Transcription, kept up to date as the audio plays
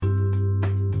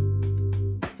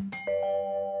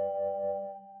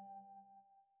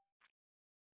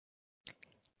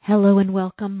Hello and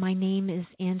welcome. My name is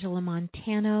Angela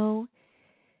Montano,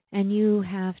 and you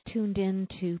have tuned in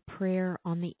to Prayer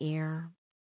on the Air.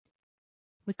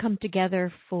 We come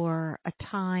together for a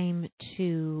time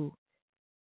to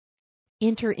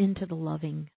enter into the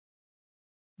loving.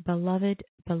 Beloved,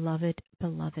 beloved,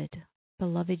 beloved.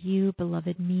 Beloved you,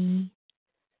 beloved me,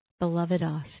 beloved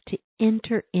us. To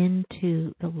enter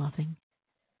into the loving.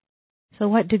 So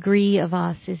what degree of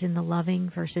us is in the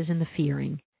loving versus in the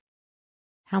fearing?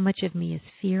 How much of me is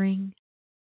fearing?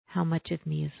 How much of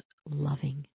me is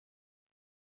loving?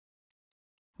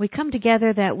 We come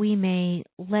together that we may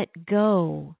let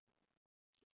go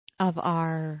of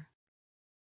our,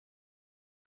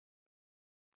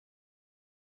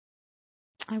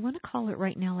 I want to call it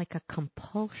right now like a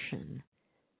compulsion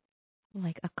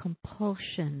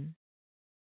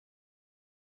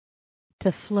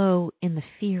to flow in the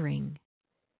fearing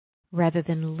rather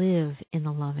than live in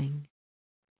the loving.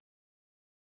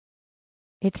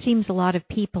 It seems a lot of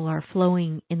people are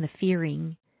flowing in the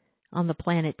fearing on the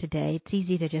planet today. It's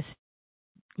easy to just,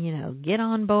 get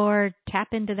on board, tap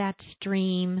into that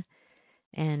stream,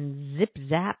 and zip,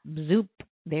 zap, zoop,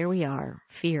 there we are.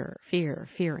 Fearing.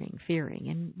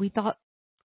 And we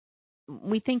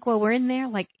think, well, we're in there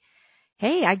like,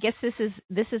 hey, I guess this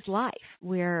is life.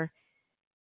 We're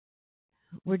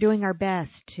doing our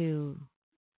best to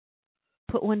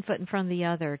put one foot in front of the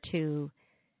other, to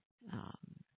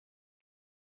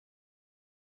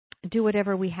do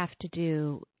whatever we have to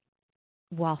do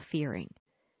while fearing.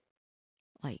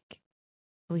 Like,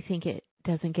 we think it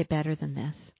doesn't get better than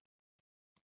this.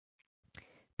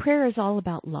 Prayer is all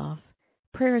about love.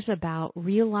 Prayer is about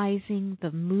realizing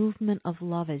the movement of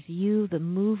love as you, the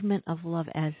movement of love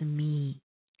as me,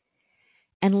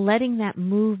 and letting that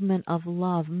movement of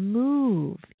love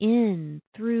move in,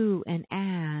 through, and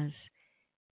as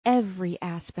every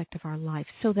aspect of our life,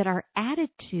 so that our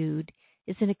attitude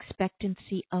is an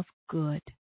expectancy of good.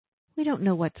 We don't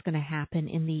know what's going to happen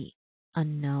in the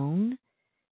unknown.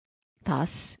 Thus,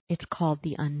 it's called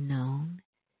the unknown.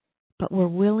 But we're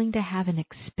willing to have an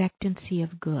expectancy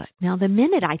of good. Now, the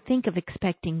minute I think of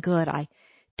expecting good, I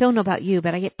don't know about you,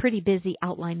 but I get pretty busy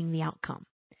outlining the outcome.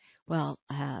 Well,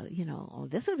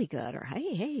 this would be good, or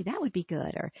hey, that would be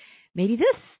good, or maybe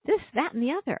this, that, and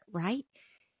the other, right?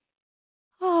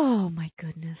 Oh, my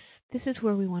goodness. This is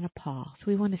where we want to pause.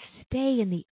 We want to stay in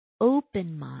the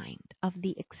open mind of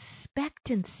the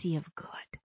expectancy of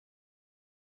good.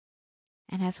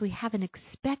 And as we have an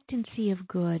expectancy of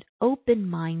good,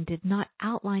 open-minded, not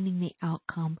outlining the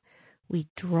outcome, we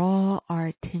draw our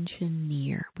attention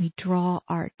near. We draw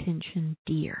our attention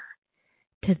dear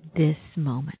to this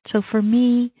moment. So for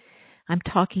me, I'm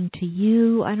talking to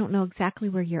you. I don't know exactly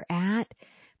where you're at,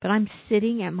 but I'm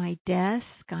sitting at my desk.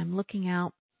 I'm looking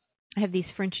out. I have these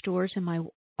French doors in my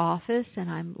office, and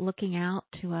I'm looking out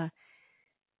to a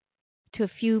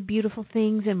few beautiful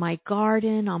things in my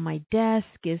garden. On my desk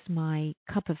is my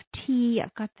cup of tea.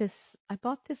 I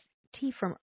bought this tea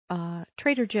from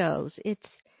Trader Joe's. It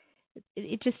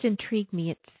just intrigued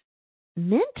me. It's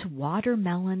mint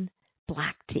watermelon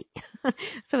black tea.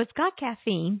 So it's got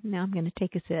caffeine. Now I'm going to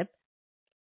take a sip.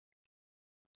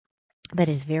 But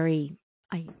it's very,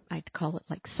 I'd call it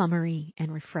like summery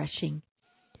and refreshing.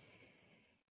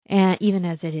 And even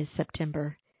as it is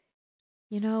September.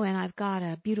 And I've got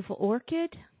a beautiful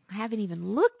orchid. I haven't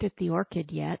even looked at the orchid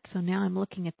yet, so now I'm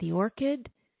looking at the orchid.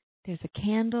 There's a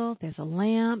candle. There's a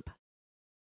lamp.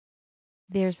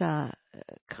 There's a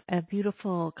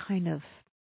beautiful kind of,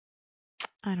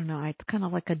 I don't know, it's kind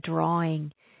of like a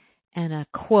drawing and a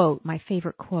quote, my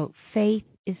favorite quote: faith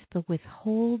is the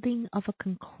withholding of a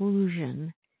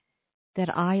conclusion that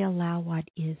I allow what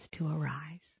is to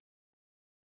arise.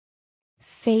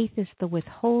 Faith is the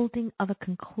withholding of a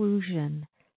conclusion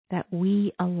that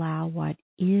we allow what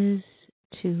is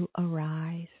to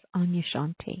arise. Anya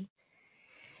Shanti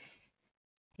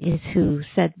is who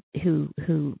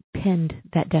penned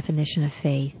that definition of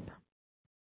faith.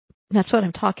 That's what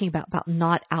I'm talking about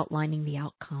not outlining the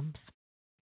outcomes.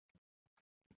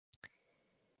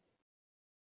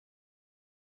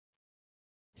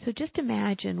 So just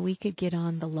imagine we could get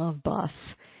on the love bus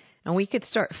and we could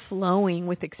start flowing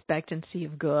with expectancy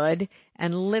of good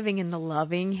and living in the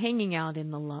loving, hanging out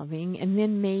in the loving, and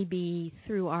then maybe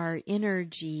through our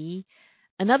energy,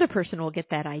 another person will get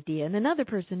that idea, and another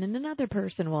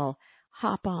person will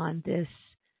hop on this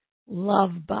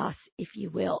love bus, if you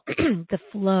will, the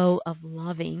flow of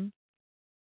loving,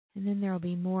 and then there will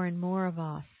be more and more of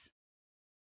us.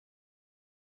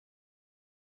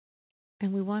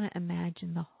 And we want to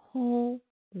imagine the whole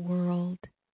world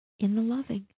in the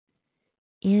loving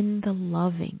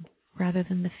rather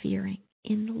than the fearing,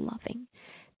 in the loving.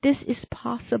 This is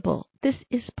possible. This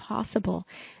is possible.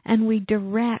 And we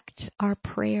direct our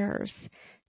prayers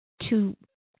to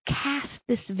cast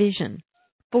this vision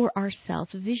for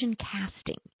ourselves, vision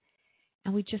casting.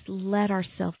 And we just let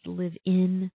ourselves live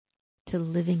in to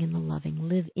living in the loving,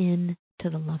 live in to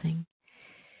the loving.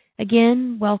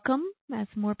 Again, welcome as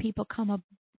more people come up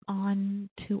on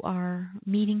to our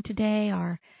meeting today,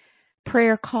 our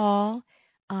prayer call.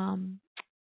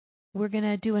 We're going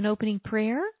to do an opening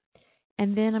prayer,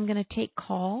 and then I'm going to take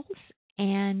calls.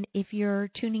 And if you're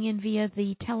tuning in via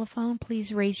the telephone, please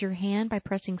raise your hand by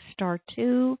pressing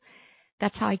 *2.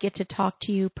 That's how I get to talk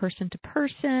to you person to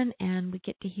person, and we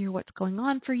get to hear what's going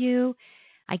on for you.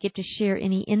 I get to share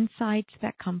any insights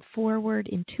that come forward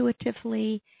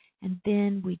intuitively, and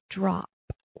then we drop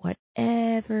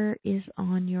whatever is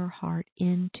on your heart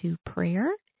into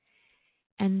prayer.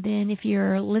 And then if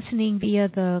you're listening via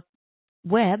the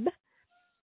web,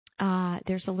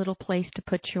 there's a little place to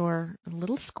put your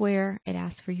little square. It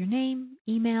asks for your name,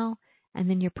 email, and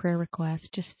then your prayer request.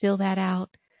 Just fill that out.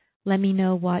 Let me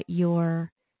know what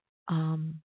your prayer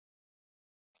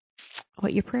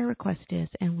request is,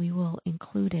 and we will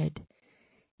include it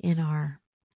in our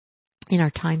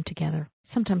time together.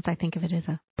 Sometimes I think of it as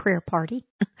a prayer party.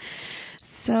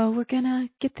 So we're going to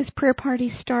get this prayer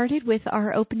party started with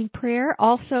our opening prayer.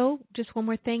 Also, just one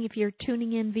more thing, if you're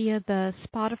tuning in via the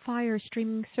Spotify or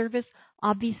streaming service,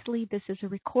 obviously this is a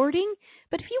recording.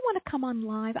 But if you want to come on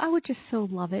live, I would just so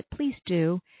love it. Please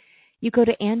do. You go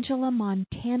to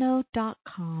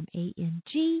AngelaMontano.com,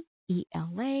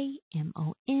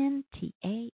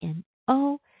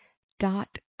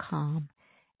 AngelaMontano.com.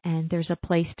 And there's a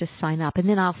place to sign up. And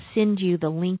then I'll send you the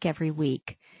link every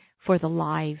week for the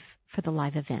live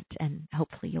event, and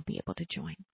hopefully you'll be able to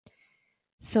join.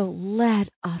 So let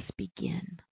us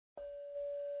begin.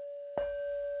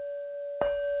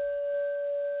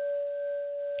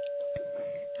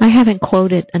 I haven't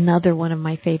quoted another one of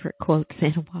my favorite quotes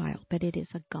in a while, but it is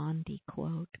a Gandhi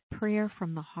quote. Prayer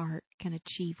from the heart can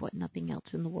achieve what nothing else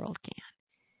in the world can.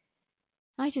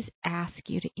 I just ask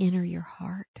you to enter your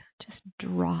heart. Just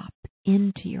drop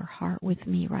into your heart with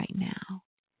me right now.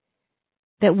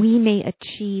 That we may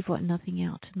achieve what nothing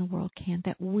else in the world can.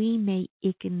 That we may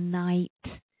ignite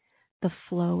the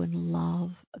flow in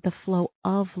love, the flow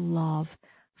of love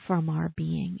from our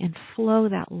being, and flow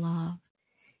that love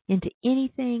into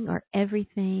anything or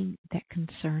everything that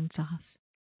concerns us.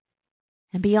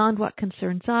 And beyond what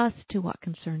concerns us to what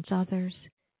concerns others,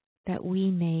 that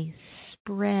we may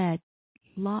spread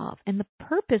love. And the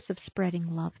purpose of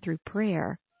spreading love through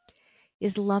prayer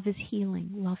is love is healing.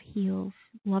 Love heals.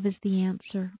 Love is the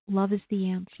answer. Love is the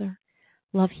answer.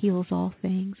 Love heals all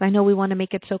things. I know we want to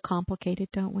make it so complicated,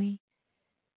 don't we?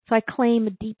 So I claim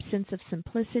a deep sense of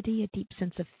simplicity, a deep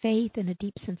sense of faith, and a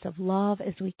deep sense of love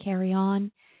as we carry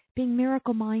on, being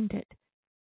miracle-minded,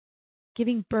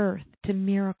 giving birth to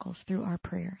miracles through our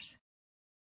prayers.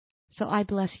 So I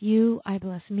bless you, I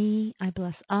bless me, I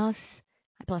bless us,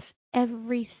 I bless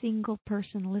every single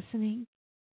person listening,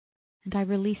 and I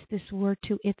release this word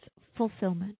to its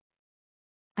fulfillment.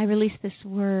 I release this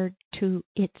word to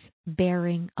its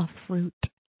bearing of fruit.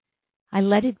 I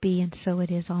let it be, and so it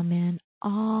is. Amen.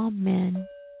 Amen.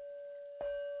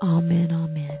 Amen.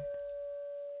 Amen.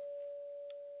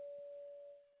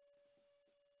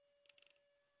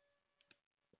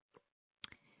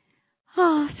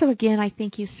 So again, I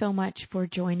thank you so much for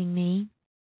joining me.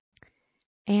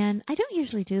 And I don't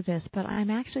usually do this, but I'm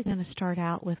actually going to start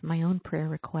out with my own prayer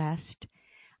request.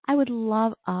 I would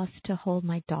love us to hold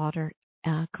my daughter,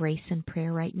 Grace, in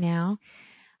prayer right now.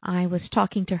 I was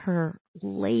talking to her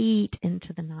late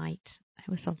into the night. It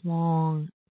was a long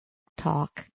talk,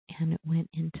 and it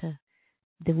went into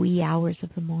the wee hours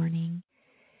of the morning.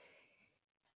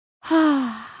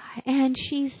 And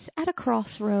she's at a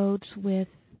crossroads with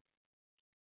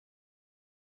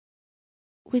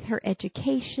her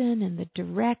education and the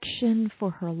direction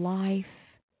for her life.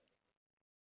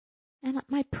 And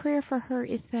my prayer for her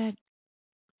is that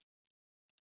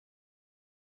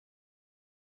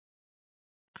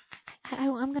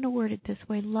I'm going to word it this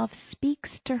way. Love speaks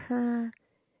to her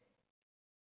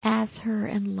as her,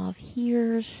 and love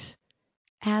hears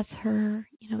as her.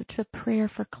 You know, it's a prayer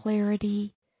for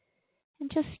clarity. And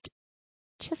just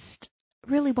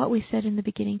really what we said in the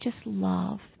beginning, just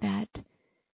love that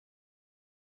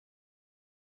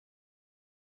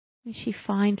she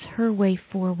finds her way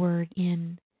forward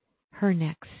in her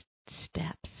next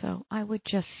step. So I would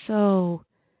just so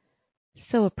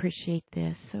appreciate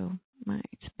this. So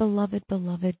it's beloved,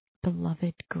 beloved,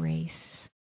 beloved Grace.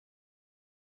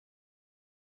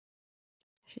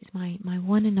 She's my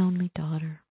one and only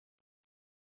daughter.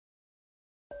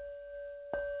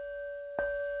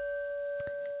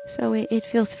 So it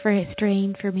feels very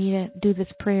strange for me to do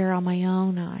this prayer on my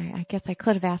own. I guess I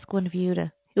could have asked one of you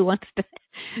who wants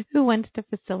to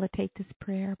facilitate this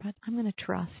prayer, but I'm going to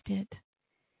trust it.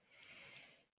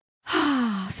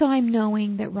 So I'm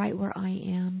knowing that right where I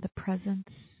am, the presence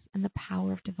and the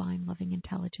power of divine loving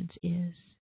intelligence is.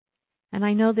 And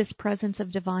I know this presence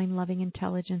of divine loving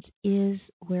intelligence is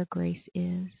where grace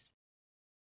is.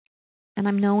 And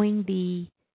I'm knowing the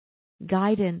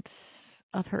guidance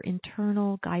of her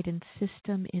internal guidance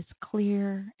system is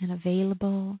clear and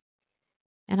available.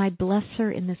 And I bless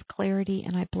her in this clarity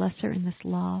and I bless her in this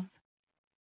love.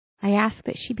 I ask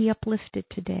that she be uplifted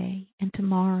today and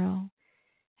tomorrow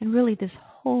and really this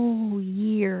whole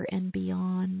year and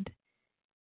beyond.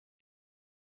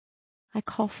 I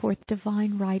call forth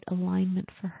divine right alignment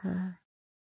for her.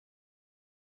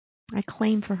 I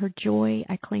claim for her joy.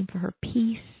 I claim for her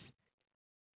peace.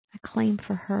 I claim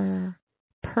for her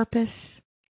purpose,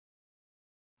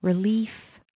 relief,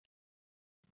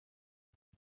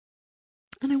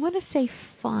 and I want to say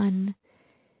fun,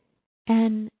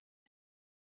 and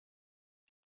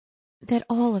that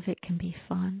all of it can be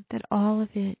fun, that all of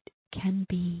it can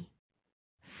be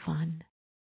fun.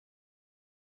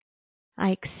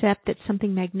 I accept that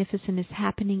something magnificent is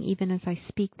happening even as I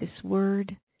speak this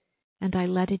word, and I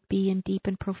let it be in deep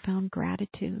and profound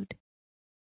gratitude.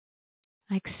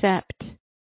 I accept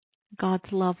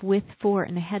God's love with, for,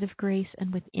 and ahead of Grace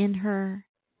and within her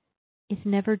is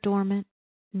never dormant,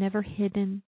 never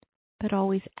hidden, but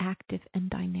always active and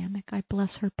dynamic. I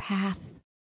bless her path.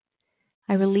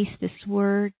 I release this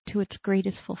word to its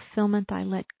greatest fulfillment. I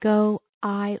let go.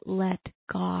 I let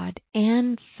God.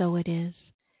 And so it is.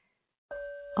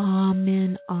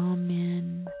 Amen,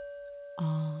 amen,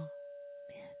 amen.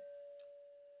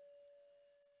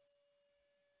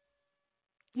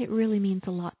 It really means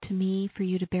a lot to me for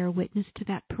you to bear witness to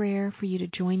that prayer, for you to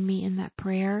join me in that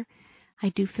prayer.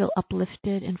 I do feel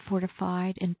uplifted and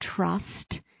fortified and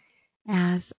trust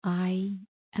as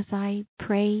I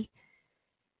pray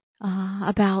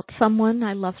about someone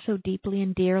I love so deeply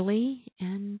and dearly,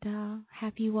 and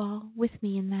have you all with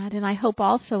me in that. And I hope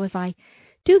also as I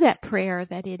do that prayer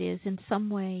that it is in some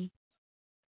way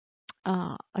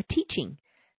a teaching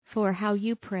for how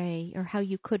you pray or how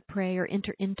you could pray or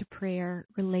enter into prayer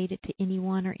related to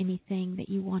anyone or anything that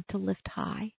you want to lift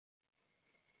high.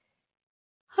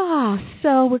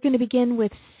 So we're going to begin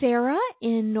with Sarah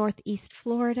in Northeast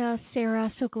Florida.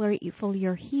 Sarah, so grateful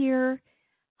you're here.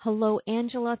 Hello,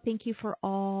 Angela. Thank you for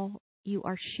all you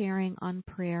are sharing on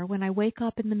prayer. When I wake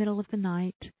up in the middle of the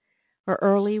night or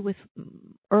early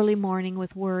morning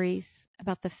with worries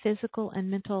about the physical and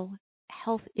mental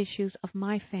health issues of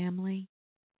my family,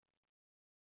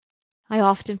 I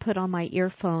often put on my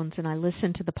earphones and I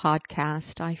listen to the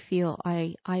podcast. I feel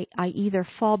I either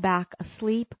fall back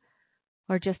asleep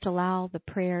or just allow the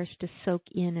prayers to soak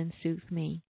in and soothe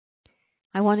me.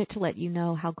 I wanted to let you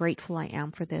know how grateful I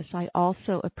am for this. I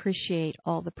also appreciate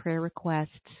all the prayer requests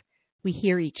we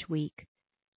hear each week.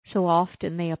 So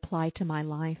often they apply to my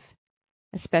life,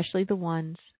 especially the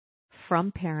ones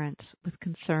from parents with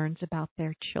concerns about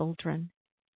their children.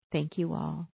 Thank you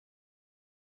all.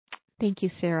 Thank you,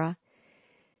 Sarah.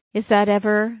 Is that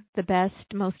ever the best,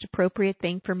 most appropriate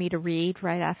thing for me to read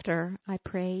right after I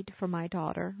prayed for my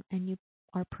daughter and you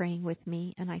are praying with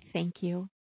me, and I thank you.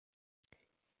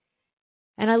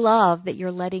 And I love that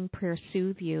you're letting prayer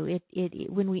soothe you.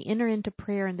 When we enter into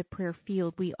prayer in the prayer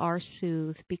field, we are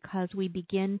soothed because we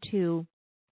begin to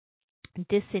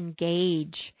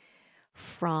disengage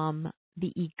from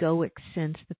the egoic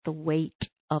sense that the weight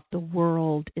of the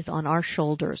world is on our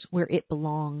shoulders where it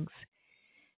belongs.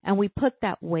 And we put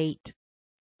that weight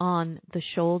on the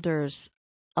shoulders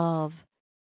of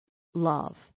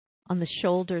love, on the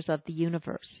shoulders of the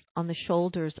universe, on the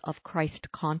shoulders of Christ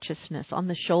consciousness, on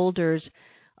the shoulders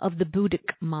of the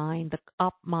Buddhic mind, the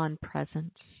Atman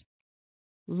presence,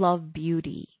 love,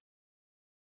 beauty.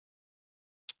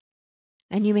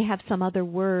 And you may have some other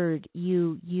word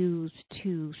you use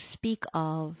to speak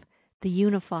of the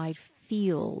unified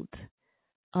field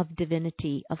of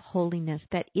divinity, of holiness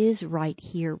that is right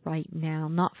here, right now,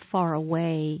 not far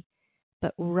away,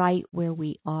 but right where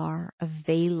we are,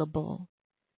 available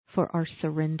for our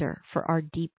surrender, for our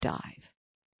deep dive.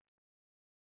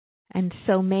 And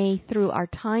so may through our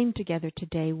time together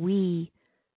today, we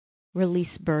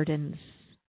release burdens.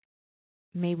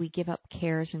 May we give up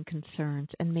cares and concerns,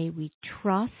 and may we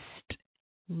trust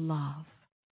love.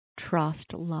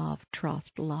 Trust love,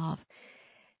 trust love.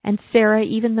 And Sarah,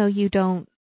 even though you don't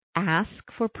ask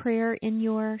for prayer in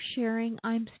your sharing,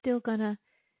 I'm still going to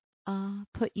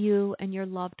put you and your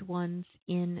loved ones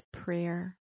in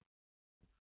prayer.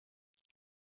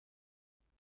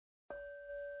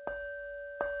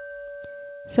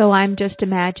 So I'm just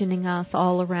imagining us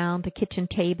all around the kitchen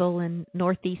table in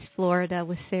Northeast Florida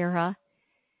with Sarah,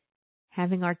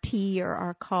 having our tea or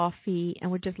our coffee,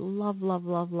 and we're just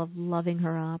loving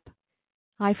her up.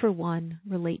 I, for one,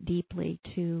 relate deeply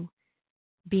to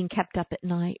being kept up at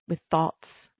night with thoughts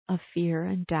of fear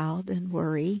and doubt and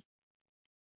worry.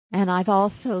 And I've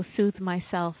also soothed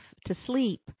myself to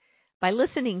sleep by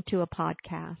listening to a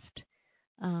podcast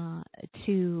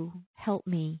to help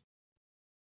me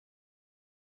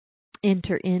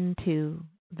enter into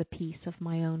the peace of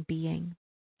my own being.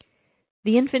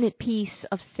 The infinite peace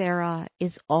of Sarah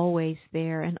is always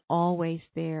there and always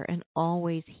there and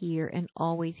always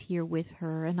here with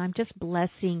her. And I'm just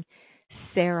blessing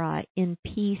Sarah in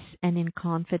peace and in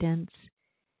confidence.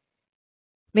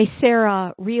 May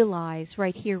Sarah realize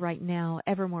right here, right now,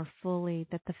 ever more fully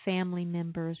that the family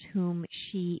members whom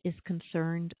she is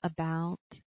concerned about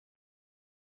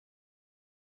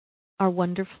are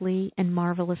wonderfully and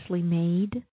marvelously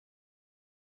made,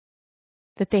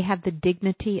 that they have the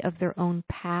dignity of their own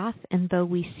path, and though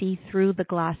we see through the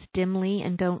glass dimly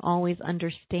and don't always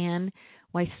understand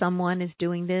why someone is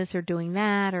doing this or doing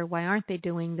that, or why aren't they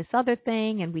doing this other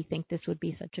thing, and we think this would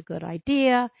be such a good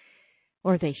idea,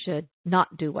 or they should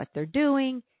not do what they're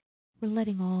doing, we're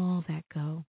letting all that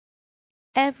go.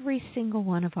 Every single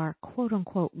one of our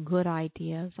quote-unquote good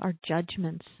ideas, our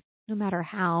judgments, no matter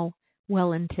how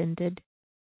well-intended,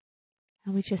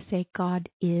 and we just say, God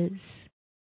is,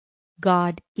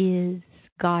 God is,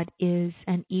 God is,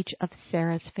 and each of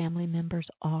Sarah's family members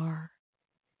are.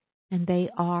 And they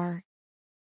are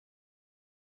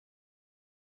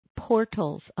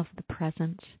portals of the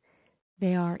presence.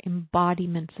 They are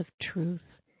embodiments of truth.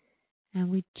 And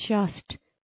we just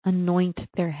anoint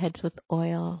their heads with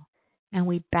oil, and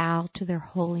we bow to their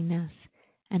holiness,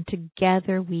 and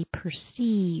together we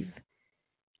perceive.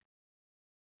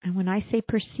 And when I say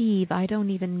perceive, I don't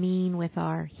even mean with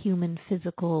our human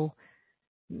physical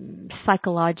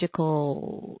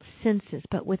psychological senses,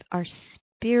 but with our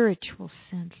spiritual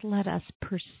sense. Let us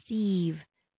perceive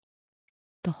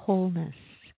the wholeness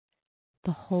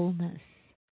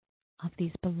of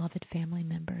these beloved family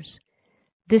members.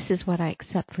 This is what I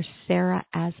accept for Sarah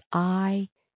as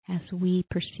we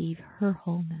perceive her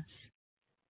wholeness.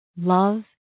 Love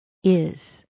is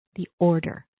the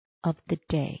order of the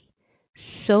day.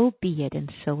 So be it,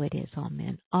 and so it is.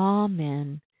 Amen.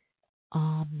 Amen.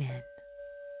 Amen.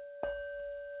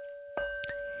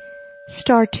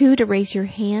 Star 2 to raise your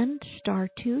hand. Star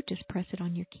 2, just press it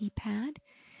on your keypad.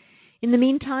 In the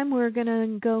meantime, we're going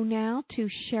to go now to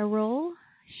Cheryl.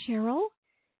 Cheryl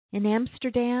in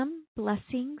Amsterdam.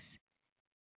 Blessings.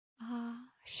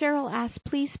 Cheryl asks,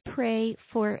 please pray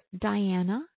for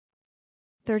Diana,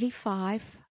 35,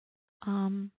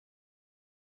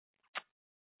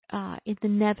 in the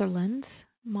Netherlands,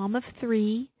 mom of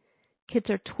 3. Kids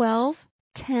are 12,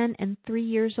 10, and 3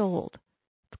 years old.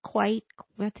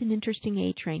 That's an interesting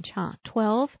age range, huh?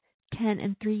 12, 10,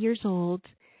 and 3 years old.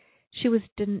 She was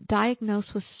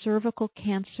diagnosed with cervical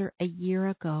cancer a year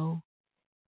ago.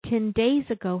 10 days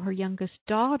ago, her youngest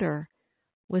daughter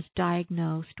was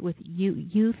diagnosed with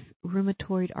youth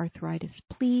rheumatoid arthritis.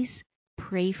 Please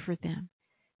pray for them.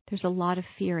 There's a lot of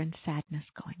fear and sadness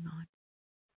going on.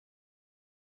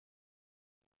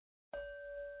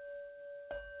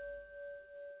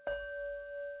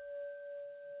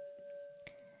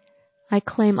 I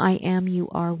claim I am, you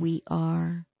are, we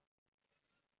are.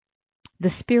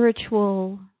 The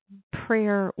spiritual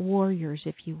prayer warriors,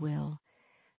 if you will,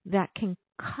 that can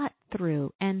cut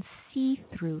through and see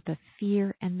through the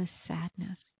fear and the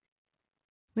sadness.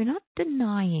 We're not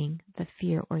denying the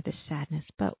fear or the sadness,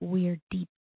 but we're deep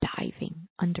diving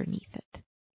underneath it.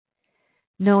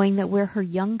 Knowing that where her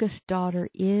youngest daughter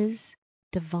is,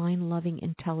 divine loving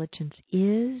intelligence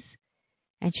is,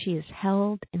 and she is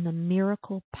held in the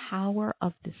miracle power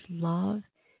of this love,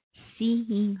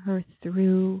 seeing her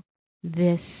through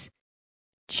this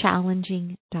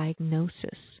challenging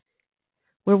diagnosis.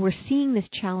 Where we're seeing this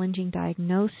challenging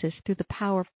diagnosis through the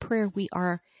power of prayer, we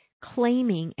are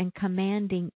claiming and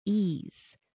commanding ease,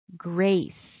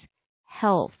 grace,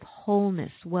 health,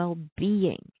 wholeness,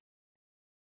 well-being.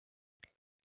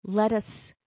 Let us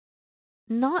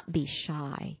not be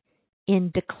shy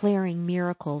in declaring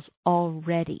miracles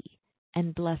already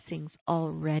and blessings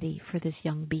already for this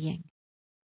young being.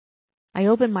 I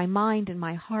open my mind and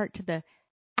my heart to the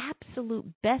absolute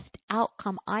best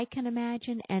outcome I can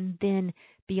imagine, and then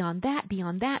beyond that,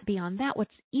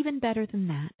 what's even better than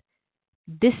that.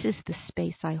 This is the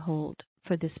space I hold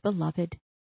for this beloved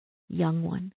young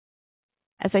one.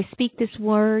 As I speak this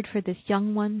word for this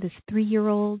young one, this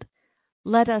 3-year-old,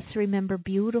 let us remember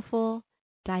beautiful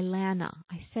Dilana.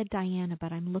 I said Diana,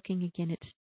 but I'm looking again.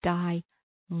 It's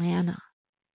Dilana.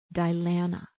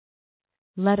 Dilana.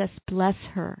 Let us bless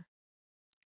her.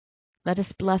 Let us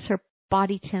bless her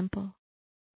body temple.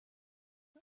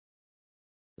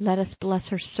 Let us bless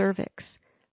her cervix.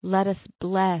 Let us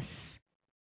bless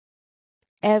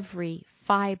every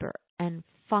fiber and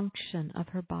function of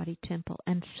her body temple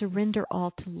and surrender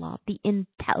all to love. The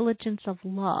intelligence of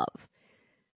love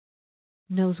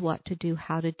knows what to do,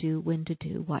 how to do, when to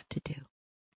do, what to do.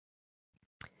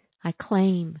 I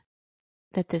claim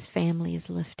that this family is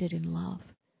lifted in love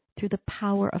through the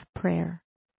power of prayer.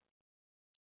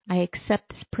 I accept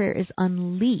this prayer is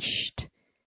unleashed.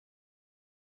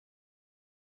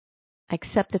 I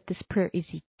accept that this prayer is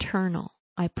eternal.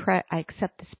 I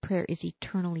accept this prayer is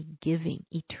eternally giving,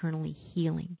 eternally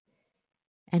healing.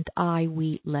 And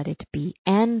we let it be.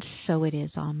 And so it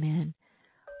is. Amen.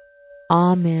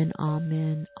 Amen,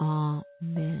 amen,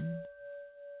 amen.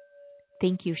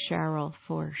 Thank you, Cheryl,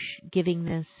 for giving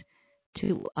this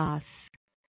to us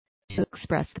to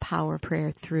express the power of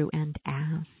prayer through and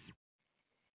as.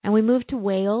 And we move to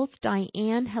Wales.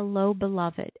 Diane, hello,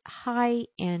 beloved. Hi,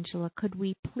 Angela. Could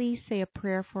we please say a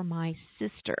prayer for my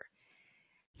sister,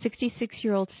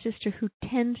 66-year-old sister who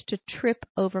tends to trip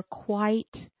over quite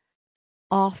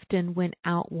often when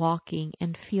out walking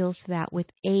and feels that with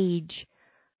age,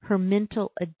 her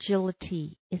mental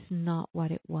agility is not what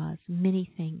it was.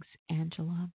 Many things,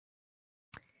 Angela.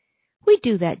 We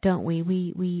do that, don't we?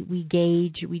 We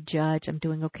gauge, we judge. I'm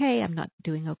doing okay. I'm not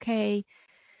doing okay.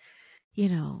 You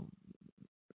know,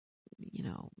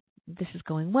 this is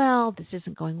going well. This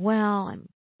isn't going well. I'm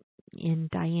in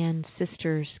Diane's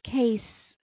sister's case,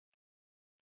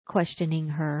 questioning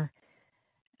her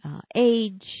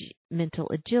age, mental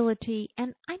agility,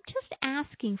 and I'm just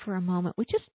asking for a moment. We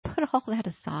just put all that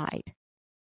aside.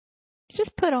 Just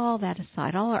put all that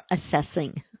aside, all our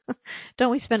assessing.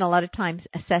 Don't we spend a lot of time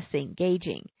assessing,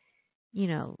 gauging?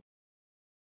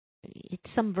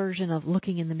 It's some version of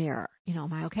looking in the mirror.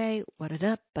 Am I okay?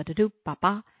 What-a-da, ba-da-doo,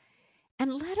 ba-ba.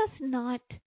 And let us not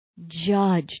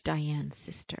judge Diane's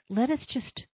sister. Let us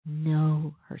just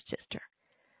know her sister.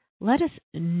 Let us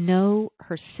know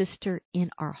her sister in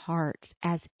our hearts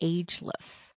as ageless,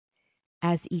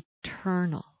 as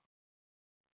eternal,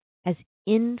 as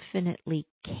infinitely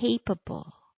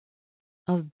capable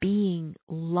of being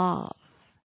love,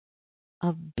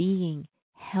 of being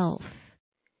health,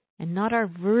 and not our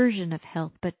version of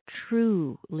health, but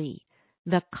truly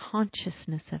the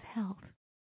consciousness of health.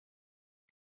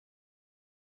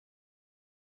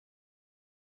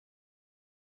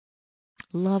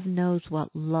 Love knows what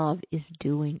love is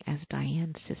doing as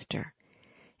Diane's sister.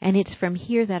 And it's from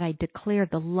here that I declare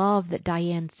the love that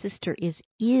Diane's sister is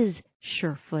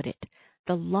sure-footed.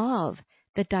 The love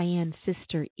that Diane's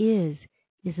sister is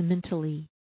mentally,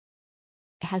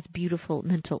 has beautiful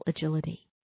mental agility.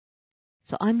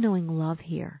 So I'm knowing love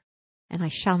here, and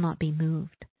I shall not be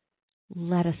moved.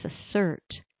 Let us assert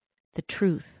the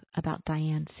truth about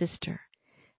Diane's sister,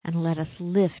 and let us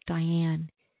lift Diane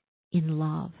in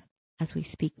love as we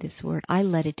speak this word. I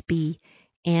let it be,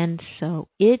 and so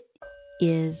it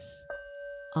is.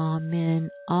 Amen,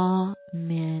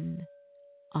 amen,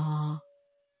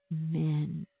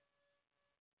 amen.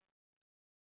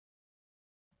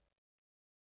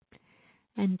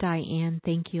 And Diane,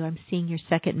 thank you. I'm seeing your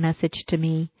second message to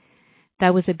me.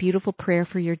 That was a beautiful prayer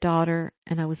for your daughter,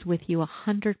 and I was with you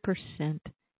 100%.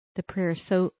 The prayer is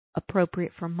so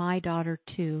appropriate for my daughter,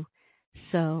 too.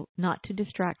 So, not to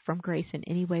distract from grace in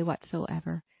any way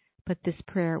whatsoever, but this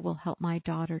prayer will help my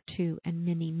daughter, too, and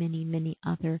many, many, many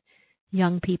other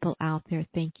young people out there.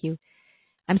 Thank you.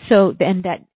 And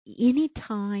that any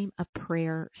time a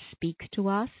prayer speaks to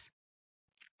us,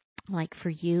 like for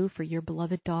you, for your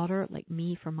beloved daughter, like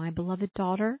me, for my beloved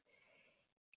daughter,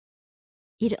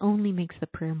 it only makes the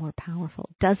prayer more powerful.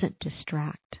 It doesn't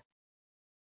distract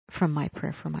from my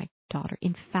prayer for my daughter.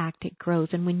 In fact, it grows.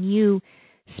 And when you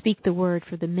speak the word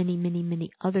for the many, many,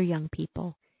 many other young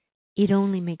people, it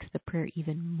only makes the prayer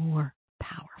even more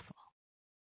powerful.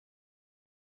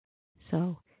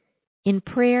 So in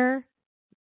prayer,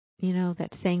 that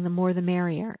saying the more the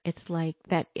merrier. It's like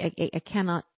that. I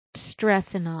cannot stress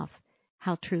enough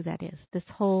how true that is. This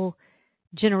whole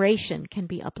generation can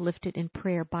be uplifted in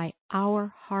prayer by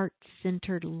our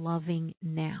heart-centered loving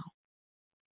now.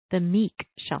 The meek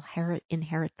shall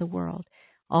inherit the world.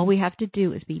 All we have to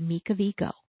do is be meek of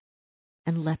ego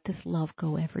and let this love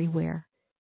go everywhere,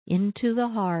 into the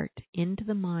heart, into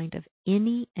the mind of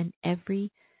any and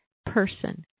every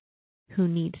person who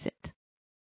needs it.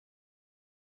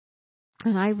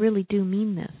 And I really do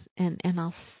mean this, and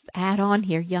I'll add on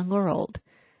here, young or old.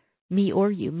 me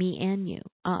or you, me and you,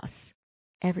 us,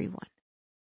 everyone.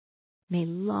 May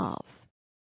love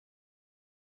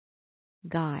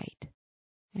guide,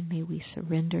 and may we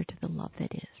surrender to the love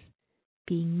that is,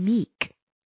 being meek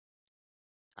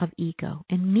of ego.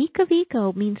 And meek of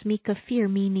ego means meek of fear,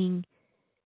 meaning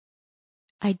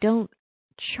I don't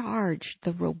charge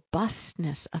the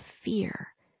robustness of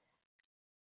fear.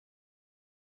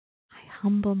 I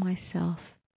humble myself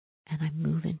and I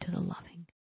move into the loving,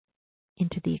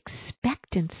 into the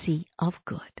expectancy of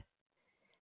good.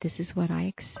 This is what I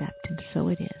accept, and so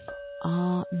it is.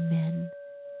 Amen.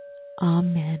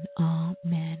 Amen.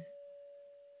 Amen.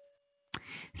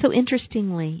 So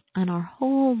interestingly, on our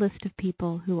whole list of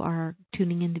people who are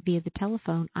tuning in via the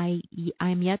telephone,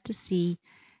 I'm yet to see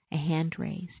a hand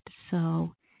raised.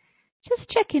 So just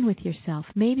check in with yourself.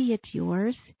 Maybe it's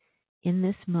yours in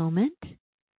this moment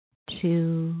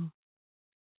to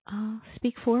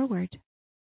speak forward.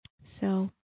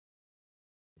 So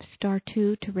 *2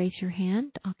 to raise your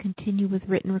hand. I'll continue with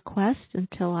written requests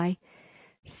until I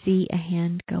see a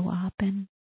hand go up. And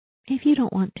if you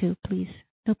don't want to, please,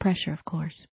 no pressure, of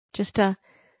course. Just a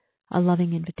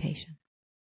loving invitation.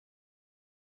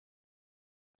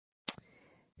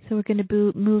 So we're going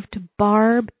to move to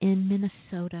Barb in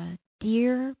Minnesota.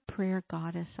 Dear Prayer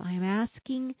Goddess, I am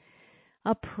asking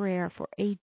a prayer for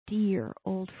a dear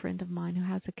old friend of mine who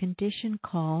has a condition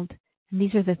called, and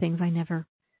these are the things I never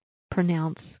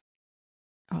pronounce.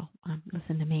 Oh,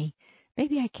 listen to me.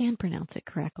 Maybe I can pronounce it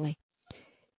correctly.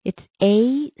 It's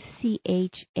ACHALASIA.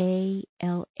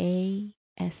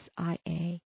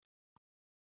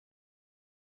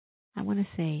 I want to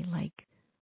say like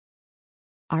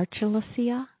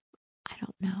Archelasia. I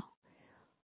don't know.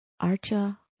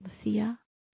 Archelasia.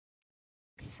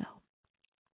 So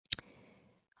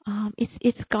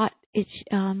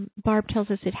Barb tells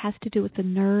us it has to do with the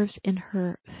nerves in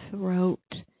her throat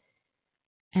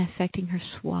affecting her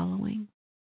swallowing.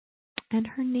 And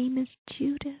her name is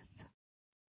Judith.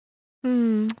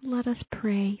 Let us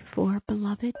pray for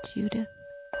beloved Judith.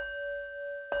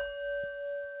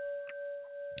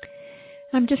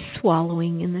 I'm just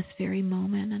swallowing in this very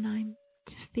moment, and I'm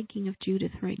just thinking of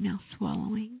Judith right now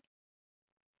swallowing.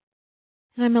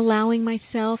 And I'm allowing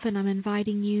myself and I'm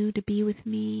inviting you to be with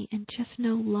me and just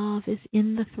know love is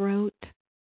in the throat.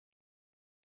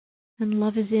 And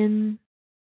love is in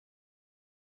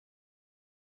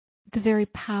the very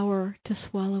power to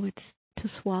swallow. It's to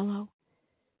swallow.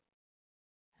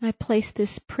 And I place this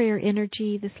prayer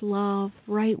energy, this love,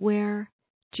 right where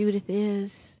Judith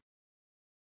is.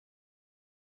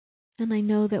 And I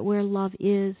know that where love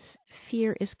is,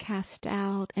 fear is cast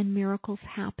out and miracles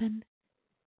happen.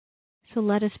 So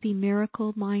let us be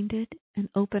miracle-minded and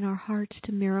open our hearts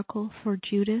to miracle for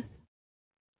Judith.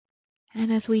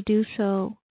 And as we do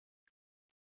so,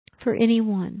 for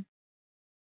anyone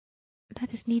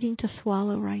that is needing to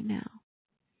swallow right now,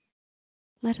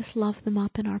 let us love them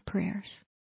up in our prayers,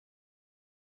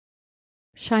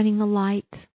 shining the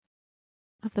light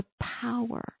of the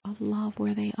power of love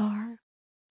where they are.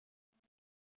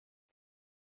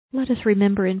 Let us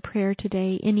remember in prayer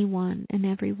today anyone and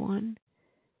everyone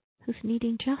who's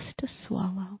needing just to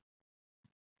swallow.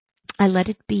 I let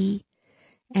it be,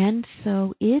 and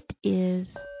so it is.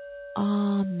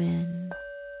 Amen.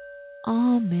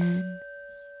 Amen.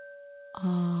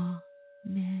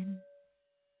 Amen.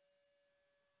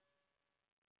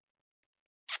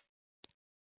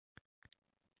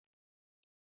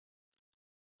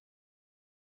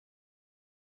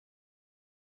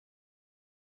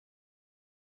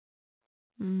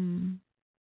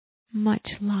 Much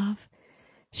love.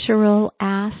 Cheryl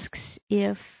asks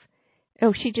if,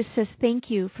 she just says thank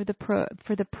you for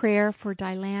the prayer for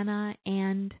Dilana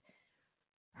and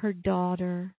her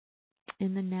daughter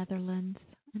in the Netherlands,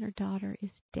 and her daughter is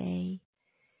Day.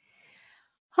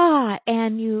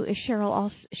 And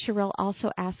Cheryl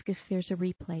also asks if there's a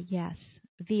replay. Yes,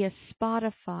 via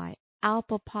Spotify,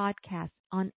 Apple Podcasts.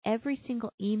 On every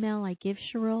single email I give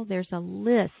Cheryl, there's a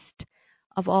list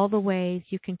of all the ways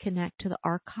you can connect to the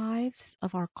archives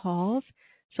of our calls.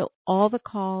 So all the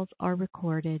calls are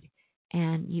recorded,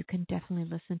 and you can definitely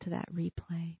listen to that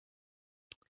replay.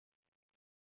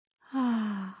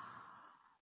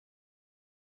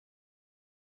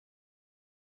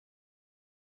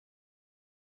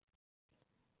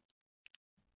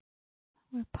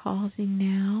 We're pausing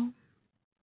now.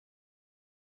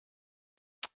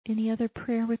 Any other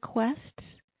prayer requests?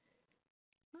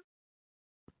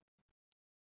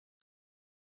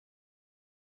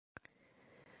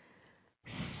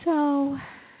 So,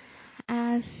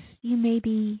 as you may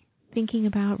be thinking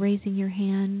about raising your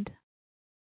hand,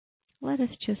 let us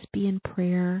just be in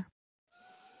prayer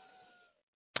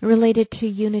related to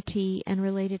unity and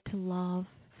related to love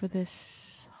for this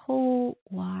whole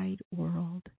wide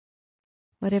world.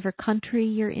 Whatever country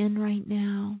you're in right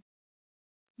now,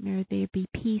 may there be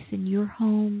peace in your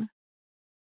home,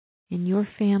 in your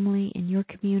family, in your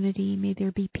community. May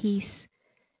there be peace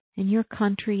in your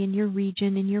country, in your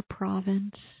region, in your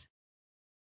province.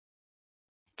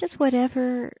 Just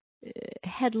whatever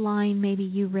headline maybe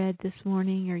you read this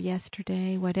morning or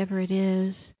yesterday, whatever it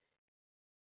is,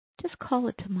 just call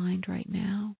it to mind right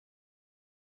now.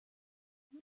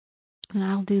 And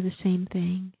I'll do the same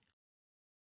thing.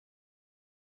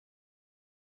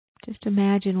 Just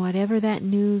imagine whatever that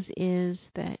news is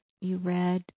that you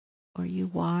read or you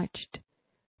watched,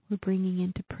 we're bringing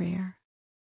into prayer.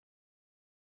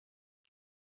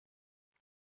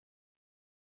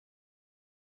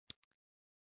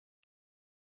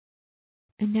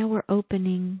 And now we're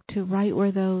opening to right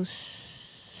where those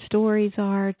stories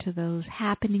are, to those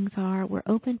happenings are. We're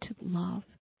open to love.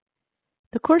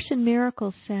 The Course in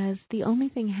Miracles says the only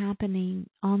thing happening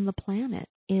on the planet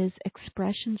is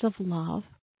expressions of love,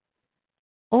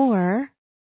 or,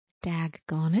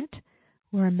 daggone it,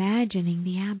 we're imagining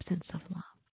the absence of love.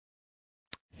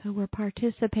 So we're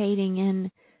participating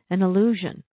in an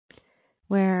illusion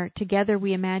where together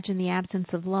we imagine the absence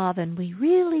of love, and we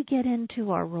really get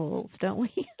into our roles, don't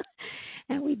we?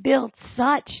 And we build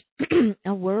such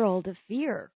a world of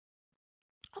fear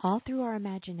all through our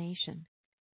imagination.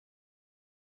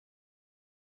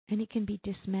 And it can be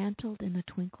dismantled in the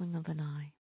twinkling of an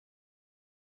eye.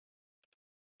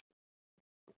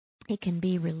 It can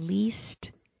be released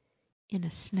in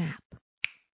a snap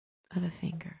of a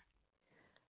finger.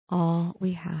 All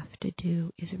we have to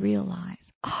do is realize,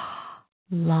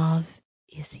 love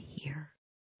is here.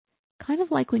 Kind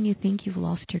of like when you think you've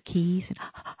lost your keys and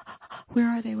where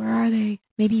are they? Where are they?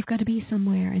 Maybe you've got to be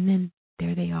somewhere, and then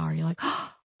there they are. You're like,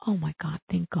 oh my God,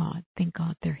 thank God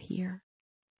they're here.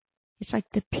 It's like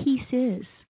the peace is.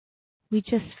 We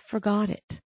just forgot it.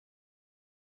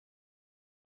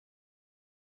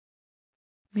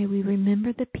 May we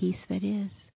remember the peace that is,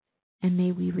 and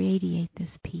may we radiate this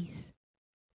peace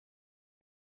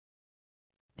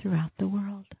throughout the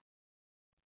world.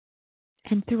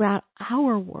 And throughout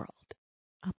our world,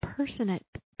 a person at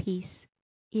peace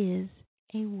is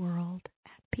a world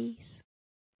at peace.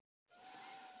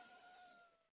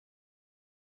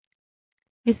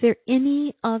 Is there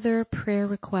any other prayer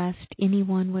request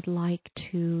anyone would like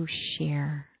to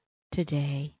share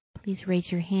today? Please raise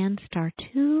your hand,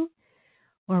 *2,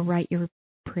 or write your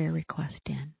prayer request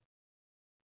in.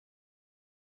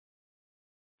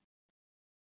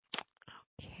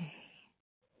 Okay.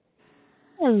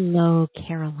 Hello,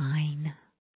 Caroline.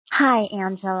 Hi,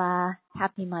 Angela.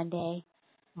 Happy Monday.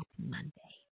 Happy Monday.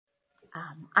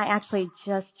 I actually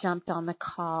just jumped on the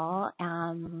call.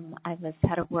 I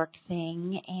had a work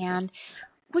thing and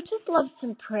would just love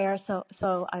some prayer. So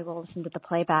I will listen to the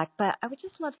playback, but I would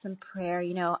just love some prayer.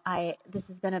 You know, this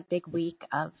has been a big week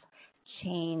of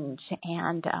change,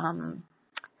 and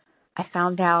I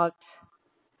found out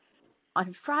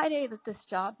on Friday that this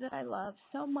job that I love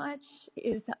so much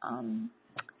is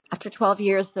after 12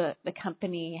 years, the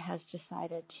company has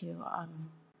decided to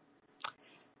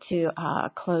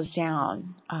close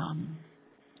down,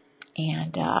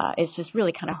 and it's just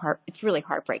really kind of it's really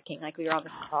heartbreaking. Like, we were on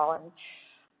this call and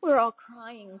we were all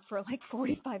crying for like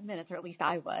 45 minutes, or at least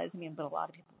I was. I mean, but a lot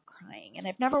of people were crying, and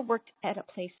I've never worked at a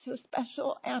place so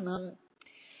special. And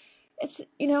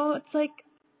it's like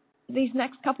these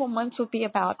next couple months will be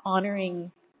about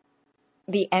honoring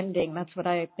the ending. That's what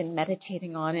I've been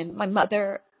meditating on. And my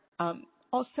mother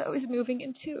also is moving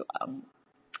into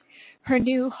her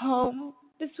new home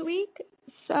this week.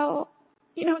 So,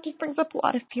 it just brings up a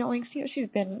lot of feelings. She's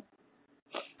been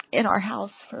in our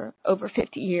house for over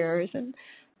 50 years, and,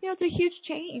 it's a huge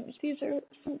change. These are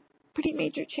some pretty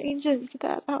major changes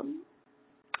that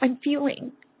I'm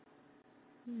feeling.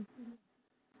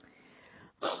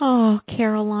 Oh,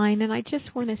 Caroline, and I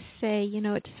just want to say,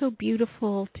 it's so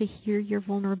beautiful to hear your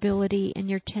vulnerability and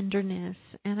your tenderness.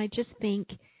 And I just think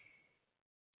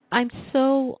I'm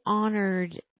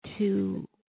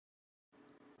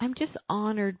just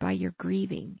honored by your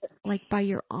grieving, like by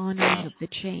your honoring of the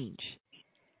change.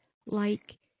 Like,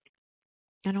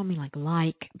 I don't mean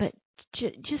but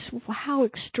just how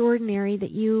extraordinary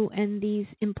that you and these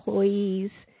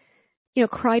employees,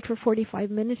 cried for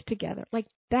 45 minutes together. Like,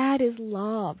 that is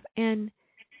love. And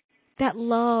that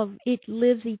love, it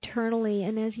lives eternally.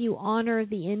 And as you honor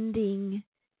the ending,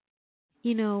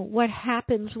 what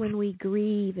happens when we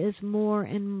grieve is more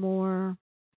and more,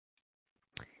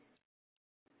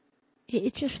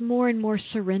 it's just more and more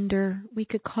surrender. We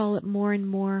could call it more and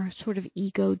more sort of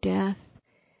ego death.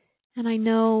 And I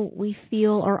know we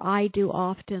feel, or I do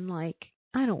often, like,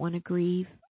 I don't want to grieve.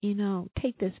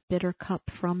 Take this bitter cup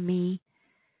from me.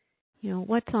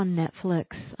 What's on Netflix?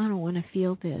 I don't want to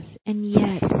feel this. And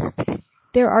yet,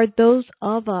 there are those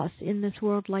of us in this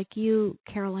world like you,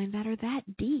 Caroline, that are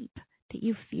that deep, that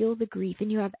you feel the grief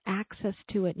and you have access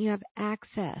to it, and you have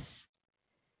access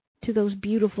to those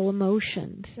beautiful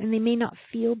emotions. And they may not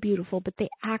feel beautiful, but they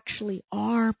actually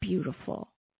are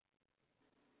beautiful.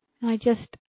 And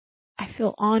I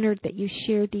feel honored that you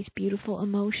shared these beautiful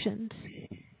emotions.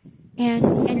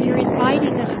 And you're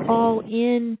inviting us all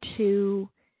into,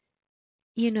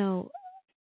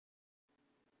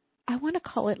 I want to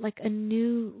call it like a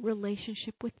new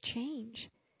relationship with change.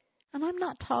 And I'm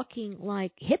not talking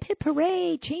like hip, hip,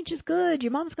 hooray, change is good,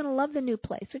 your mom's going to love the new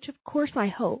place, which of course I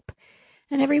hope.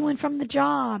 And everyone from the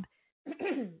job,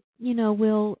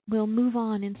 will move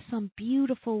on in some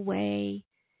beautiful way.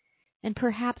 And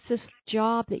perhaps this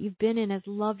job that you've been in has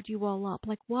loved you all up.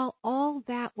 Like, while all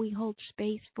that we hold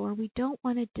space for, we don't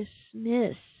want to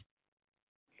dismiss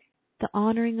the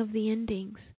honoring of the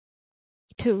endings,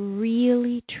 to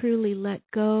really, truly let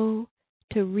go,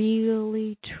 to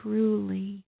really,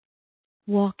 truly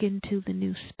walk into the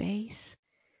new space.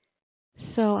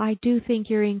 So I do think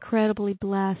you're incredibly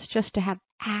blessed just to have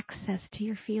access to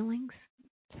your feelings.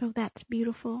 So that's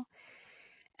beautiful.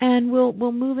 And we'll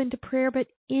move into prayer, but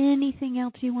anything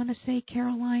else you want to say,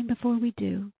 Caroline, before we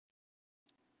do?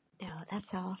 No, that's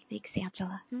all. Thanks,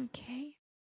 Angela. Okay.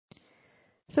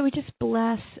 So we just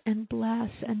bless and bless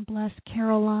and bless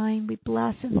Caroline. We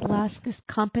bless and bless this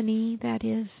company that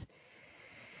is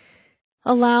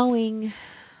allowing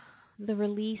the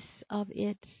release of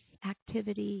its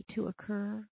activity to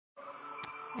occur.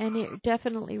 And it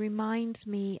definitely reminds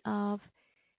me of,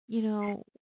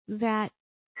 that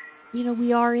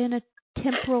we are in a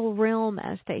temporal realm,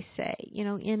 as they say, in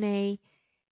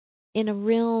a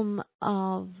realm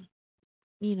of,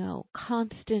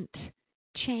 constant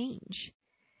change.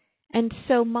 And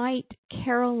so might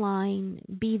Caroline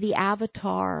be the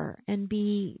avatar and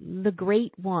be the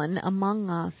great one among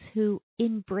us who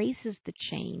embraces the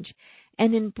change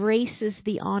and embraces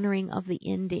the honoring of the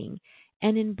ending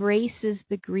and embraces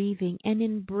the grieving and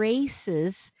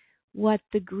embraces what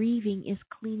the grieving is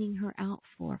cleaning her out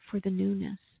for the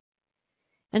newness.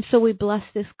 And so we bless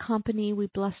this company. We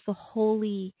bless the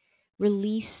holy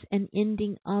release and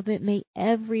ending of it. May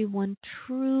everyone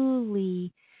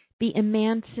truly be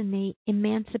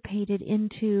emancipated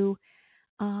into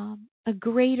a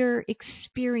greater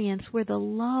experience where the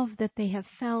love that they have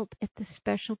felt at this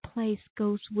special place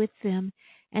goes with them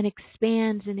and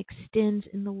expands and extends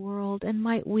in the world. And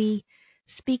might we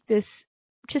speak this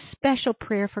just special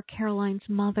prayer for Caroline's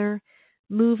mother,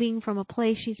 moving from a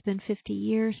place she's been 50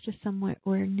 years to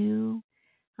somewhere new.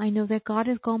 I know that God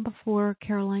has gone before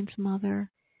Caroline's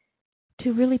mother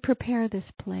to really prepare this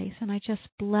place. And I just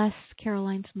bless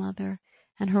Caroline's mother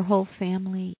and her whole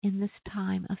family in this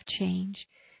time of change.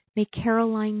 May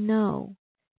Caroline know.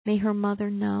 May her mother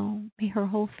know. May her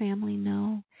whole family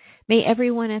know. May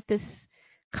everyone at this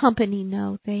company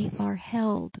know they are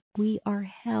held. We are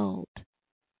held.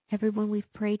 Everyone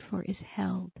we've prayed for is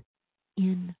held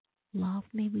in love.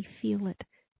 May we feel it.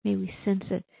 May we sense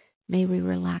it. May we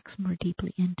relax more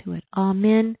deeply into it.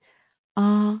 Amen.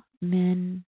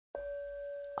 Amen.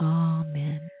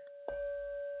 Amen.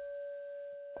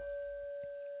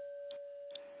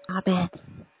 Amen.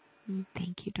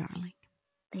 Thank you, darling.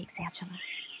 Thanks, Angela.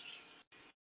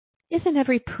 Isn't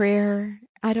every prayer,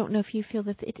 I don't know if you feel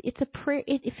this, it's a prayer,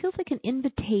 it feels like an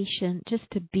invitation just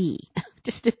to be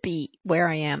where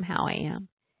I am, how I am.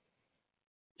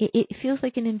 It feels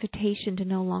like an invitation to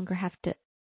no longer have to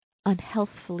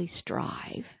unhealthfully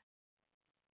strive.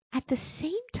 At the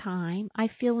same time, I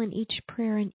feel in each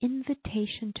prayer an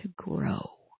invitation to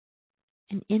grow.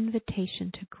 An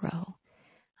invitation to grow.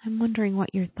 I'm wondering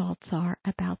what your thoughts are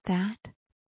about that.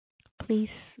 Please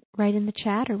write in the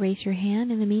chat or raise your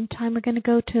hand. In the meantime, we're going to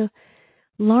go to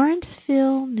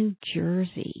Lawrenceville, New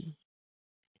Jersey.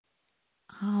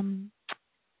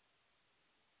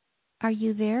 Are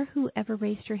you there? Whoever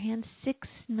raised your hand?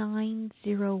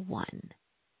 6901.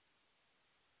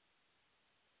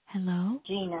 Hello?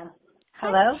 Gina.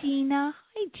 Hello? Hi, Gina.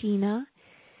 Hi, Gina.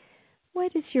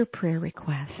 What is your prayer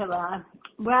request? Hello.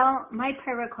 Well, my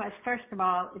prayer request, first of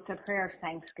all, it's a prayer of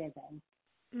thanksgiving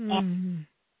and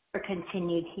for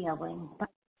continued healing.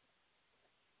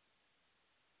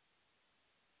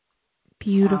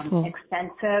 Beautiful.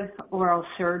 Extensive oral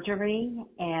surgery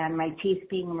and my teeth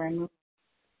being removed.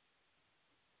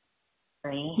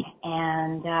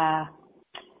 And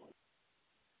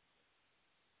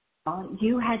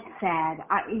You had said,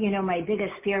 my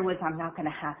biggest fear was I'm not going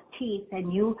to have teeth,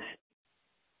 and you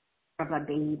have a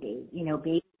baby,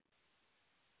 baby.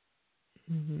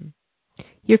 Mm-hmm.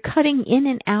 You're cutting in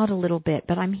and out a little bit,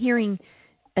 but I'm hearing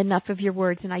enough of your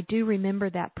words, and I do remember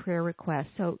that prayer request.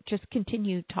 So just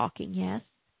continue talking, yes?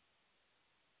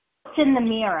 It's in the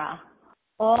mirror.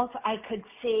 All I could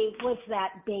see was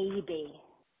that baby.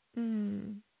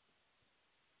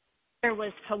 There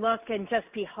was to look and just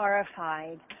be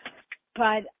horrified,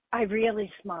 but I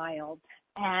really smiled,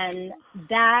 and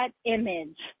that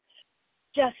image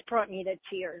just brought me to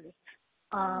tears.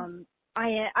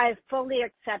 I fully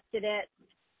accepted it,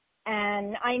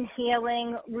 and I'm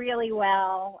healing really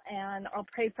well, and I'll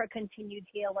pray for continued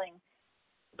healing.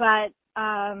 But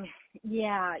the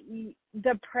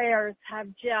prayers have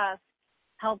just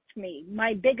helped me.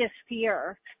 My biggest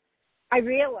fear, I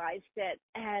realized it,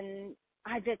 and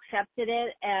I've accepted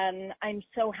it, and I'm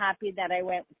so happy that I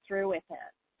went through with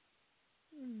it.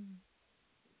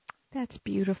 That's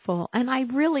beautiful. And I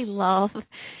really love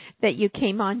that you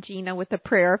came on, Gina, with a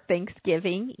prayer of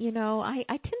thanksgiving. I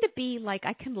tend to be like,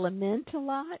 I can lament a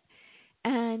lot,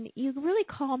 and you really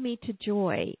call me to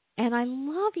joy. And I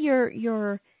love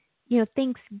your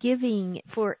thanksgiving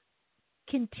for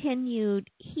continued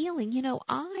healing.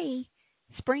 I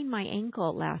sprained my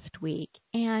ankle last week,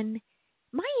 and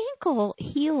my ankle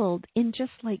healed in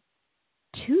just like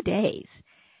 2 days.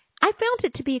 I found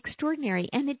it to be extraordinary,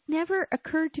 and it never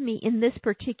occurred to me in this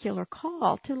particular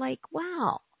call to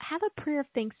have a prayer of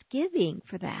thanksgiving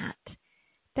for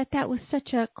that was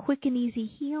such a quick and easy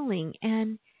healing.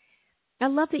 And I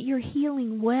love that you're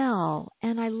healing well,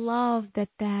 and I love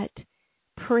that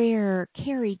prayer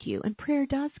carried you, and prayer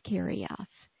does carry us.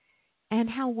 And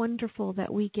how wonderful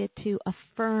that we get to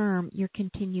affirm your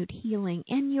continued healing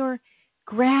and your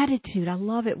gratitude. I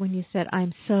love it when you said,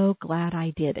 I'm so glad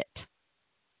I did it.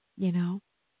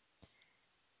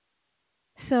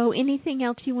 So anything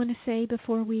else you want to say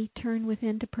before we turn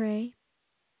within to pray?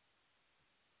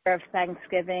 Of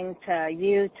thanksgiving to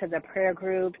you, to the prayer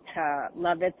group, to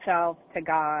Love Itself, to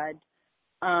God.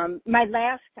 My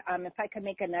last, if I could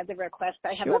make another request,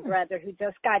 I have a brother who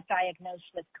just got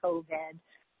diagnosed with COVID,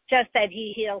 just that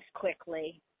he heals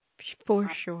quickly. For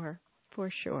sure.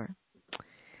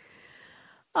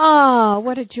 Oh,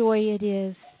 what a joy it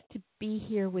is to be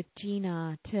here with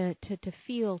Gina, to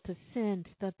feel, to sense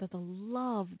the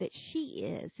love that she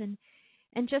is. And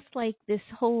just like this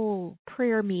whole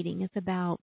prayer meeting is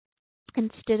about,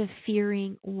 instead of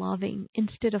fearing, loving.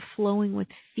 Instead of flowing with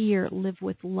fear, live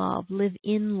with love. Live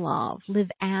in love. Live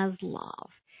as love.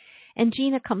 And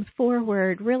Gina comes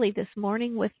forward really this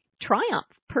morning with triumph,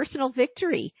 personal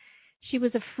victory. She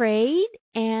was afraid,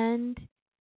 and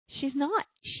she's not.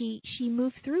 She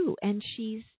moved through, and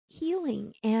she's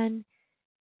healing, and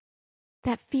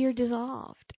that fear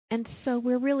dissolved. And so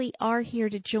we really are here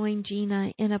to join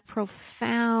Gina in a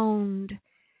profound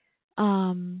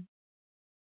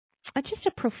just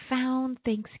a profound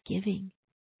thanksgiving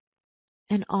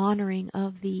and honoring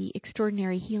of the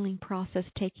extraordinary healing process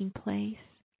taking place.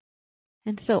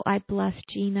 And so I bless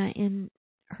Gina in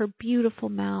her beautiful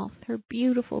mouth, her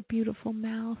beautiful, beautiful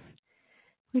mouth.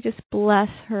 We just bless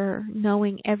her,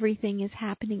 knowing everything is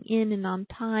happening in and on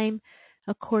time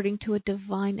according to a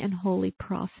divine and holy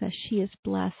process. She is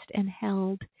blessed and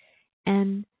held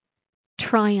and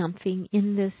triumphing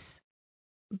in this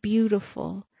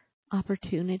beautiful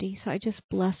opportunity. So I just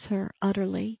bless her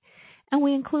utterly. And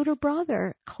we include her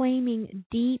brother, claiming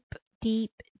deep,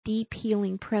 deep, deep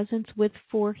healing presence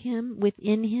for him,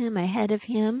 within him, ahead of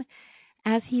him,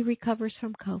 as he recovers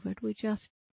from COVID. We just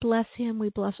bless him. We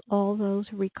bless all those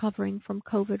recovering from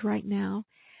COVID right now.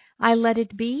 I let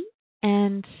it be,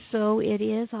 and so it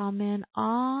is. Amen.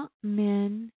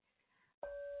 Amen.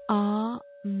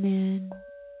 Amen.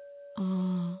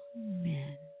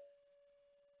 Amen.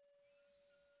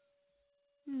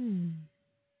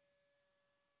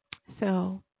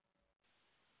 So,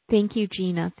 thank you,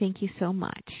 Gina. Thank you so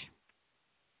much.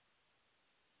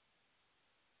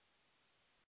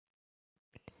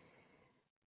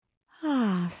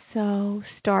 So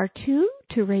 *2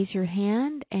 to raise your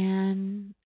hand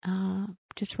and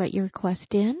just write your request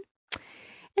in.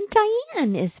 And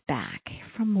Diane is back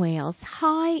from Wales.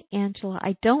 Hi, Angela.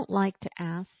 I don't like to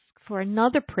ask for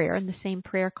another prayer in the same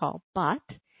prayer call, but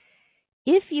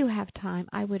if you have time,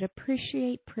 I would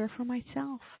appreciate prayer for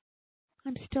myself.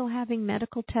 I'm still having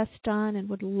medical tests done and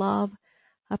would love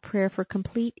a prayer for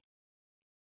complete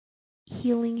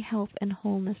healing, health, and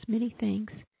wholeness. Many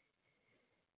thanks.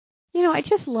 I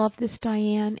just love this,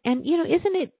 Diane. And,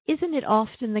 isn't it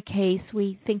often the case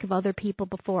we think of other people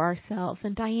before ourselves?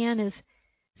 And Diane is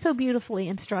so beautifully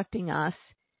instructing us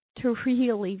to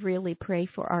really, really pray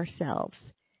for ourselves,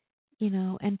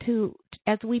 and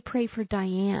as we pray for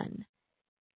Diane,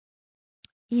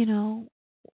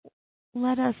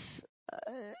 let us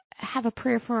have a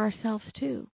prayer for ourselves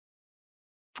too.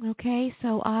 Okay,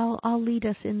 so I'll lead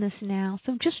us in this now.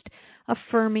 So just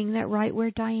affirming that right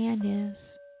where Diane is,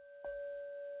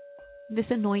 this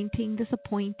anointing, this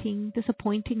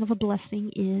appointing of a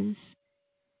blessing is.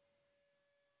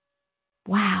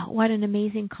 Wow, what an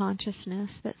amazing consciousness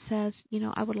that says,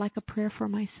 I would like a prayer for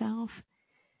myself.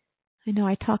 I know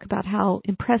I talk about how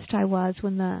impressed I was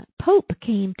when the Pope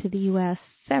came to the U.S.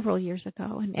 several years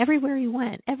ago, and everywhere he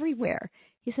went,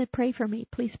 he said, pray for me,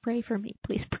 please pray for me,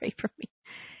 please pray for me.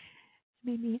 It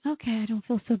made me, okay, I don't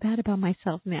feel so bad about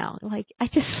myself now. Like, I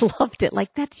just loved it. Like,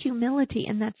 that's humility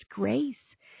and that's grace.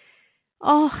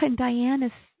 Oh, and Diane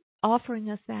is offering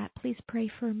us that. Please pray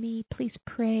for me. Please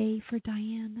pray for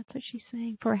Diane. That's what she's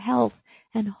saying. For health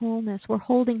and wholeness. We're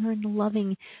holding her in the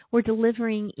loving. We're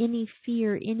delivering any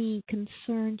fear, any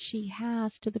concern she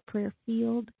has to the prayer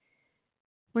field.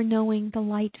 We're knowing the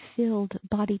light-filled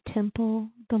body temple,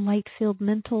 the light-filled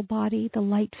mental body, the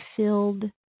light-filled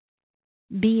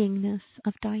beingness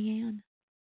of Diane.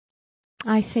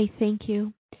 I say thank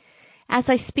you. As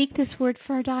I speak this word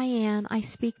for Diane, I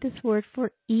speak this word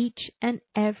for each and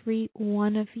every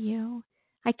one of you.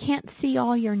 I can't see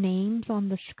all your names on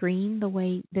the screen the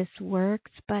way this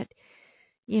works, but,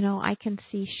 I can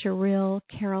see Cheryl,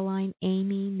 Caroline,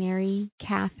 Amy, Mary,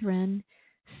 Catherine,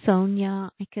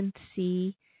 Sonia. I can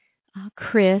see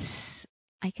Chris.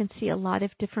 I can see a lot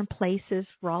of different places,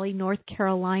 Raleigh, North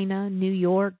Carolina, New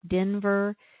York,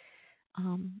 Denver,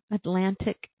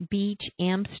 Atlantic Beach,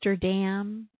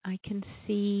 Amsterdam. I can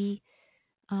see,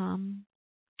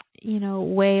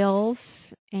 Wales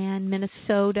and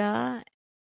Minnesota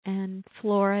and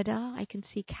Florida. I can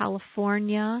see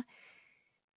California.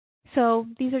 So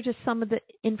these are just some of the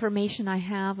information I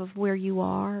have of where you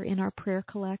are in our prayer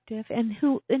collective, and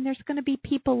there's going to be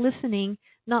people listening,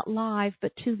 not live,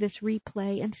 but to this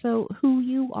replay. And so who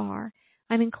you are,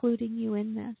 I'm including you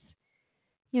in this.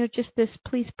 Just this,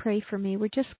 please pray for me. We're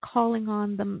just calling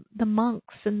on the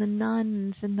monks and the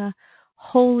nuns and the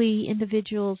holy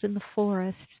individuals in the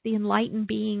forests, the enlightened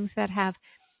beings that have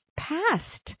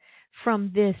passed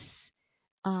from this,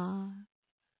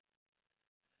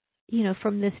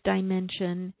 from this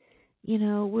dimension.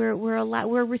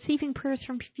 We're receiving prayers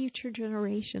from future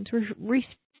generations. We're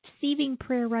receiving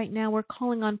prayer right now. We're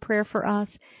calling on prayer for us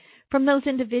from those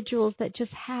individuals that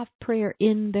just have prayer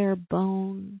in their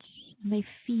bones. And they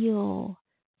feel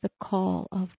the call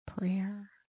of prayer.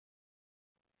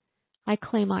 I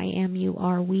claim I am, you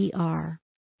are, we are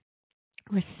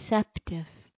receptive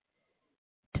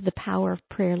to the power of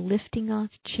prayer, lifting us,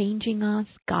 changing us,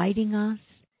 guiding us,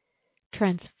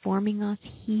 transforming us,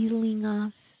 healing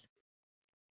us,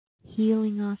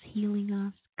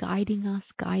 guiding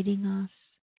us,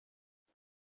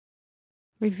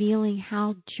 revealing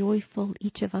how joyful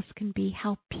each of us can be,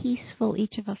 how peaceful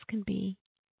each of us can be,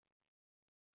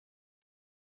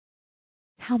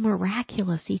 how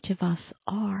miraculous each of us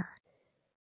are.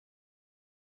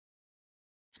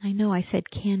 I know I said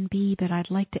can be, but I'd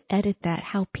like to edit that,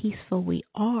 how peaceful we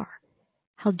are,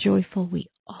 how joyful we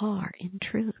are in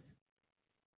truth.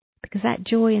 Because that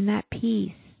joy and that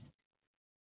peace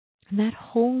and that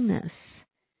wholeness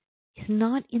is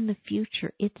not in the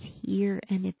future, it's here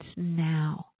and it's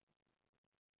now.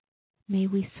 May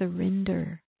we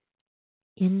surrender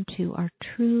into our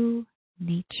true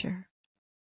nature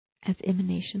as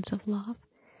emanations of love.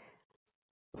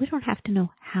 We don't have to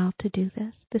know how to do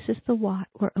this. This is the what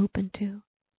we're open to.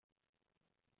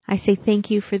 I say thank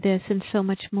you for this and so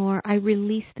much more. I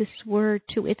release this word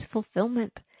to its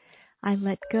fulfillment. I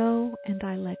let go and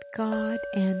I let God,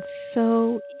 and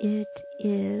so it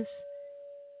is.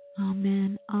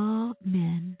 Amen,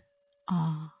 amen,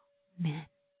 amen.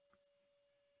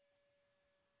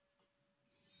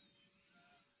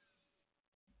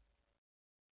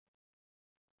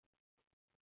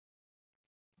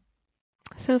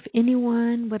 So if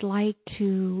anyone would like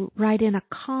to write in a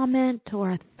comment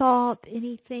or a thought,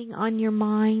 anything on your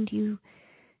mind you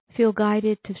feel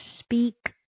guided to speak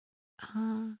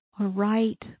or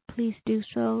write, please do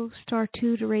so.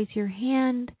 *2 to raise your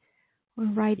hand or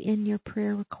write in your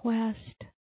prayer request.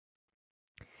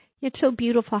 It's so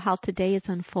beautiful how today is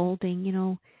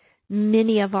unfolding.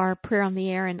 Many of our prayer on the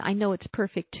air, and I know it's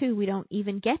perfect too, we don't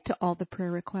even get to all the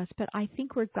prayer requests, but I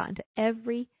think we've gotten to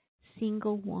every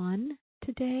single one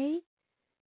today,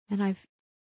 and I've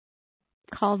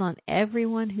called on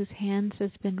everyone whose hands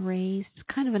has been raised. It's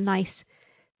kind of a nice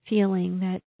feeling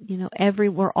that,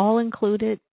 we're all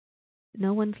included.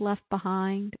 No one's left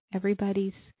behind.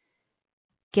 Everybody's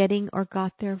getting or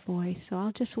got their voice. So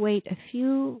I'll just wait a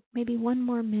few, maybe one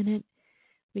more minute.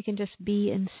 We can just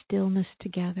be in stillness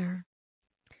together.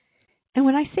 And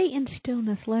when I say in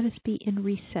stillness, let us be in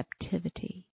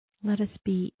receptivity. Let us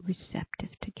be receptive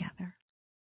together.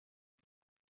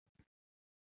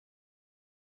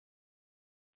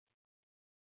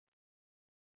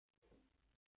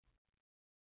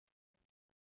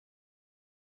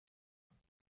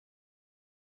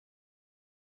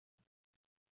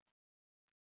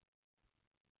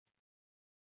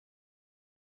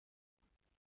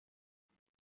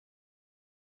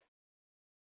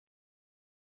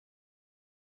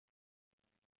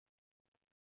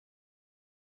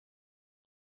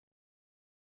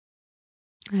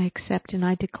 I accept and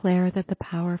I declare that the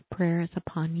power of prayer is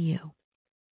upon you.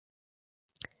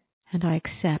 And I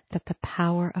accept that the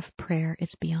power of prayer is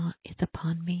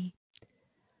upon me.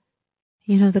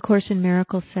 You know, the Course in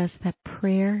Miracles says that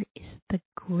prayer is the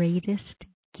greatest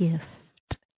gift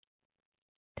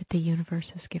that the universe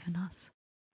has given us.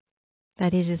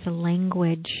 That it is a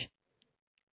language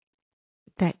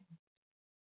that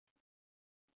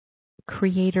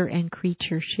creator and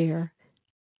creature share.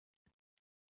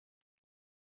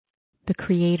 The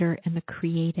creator and the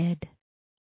created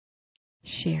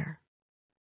share.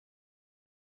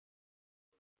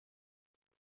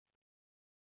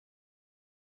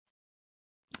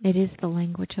 It is the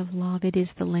language of love. It is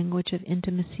the language of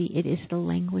intimacy. It is the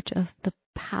language of the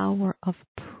power of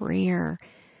prayer,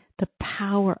 the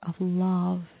power of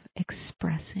love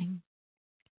expressing.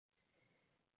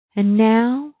 And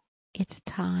now it's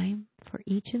time for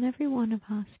each and every one of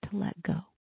us to let go.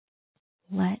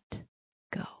 Let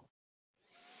go.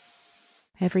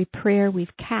 Every prayer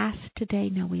we've cast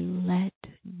today, now we let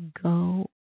go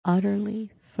utterly,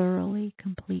 thoroughly,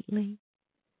 completely.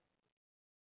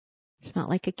 It's not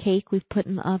like a cake we've put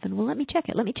in the oven. Well, let me check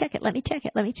it.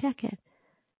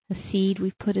 A seed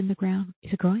we've put in the ground.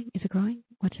 Is it growing?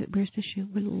 Where's the shoot?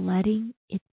 We're letting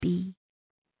it be.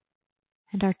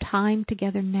 And our time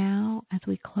together now, as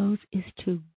we close, is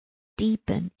to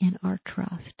deepen in our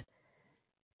trust.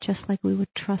 Just like we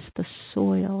would trust the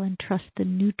soil and trust the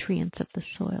nutrients of the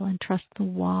soil and trust the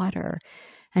water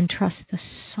and trust the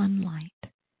sunlight.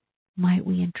 Might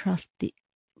we trust the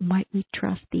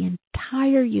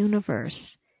entire universe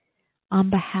on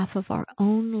behalf of our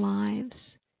own lives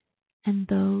and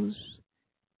those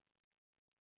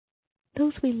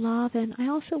we love. And I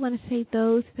also want to say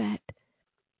those that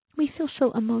we feel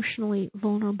so emotionally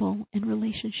vulnerable in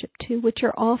relationship to, which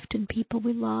are often people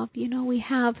we love. You know, we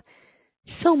have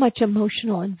so much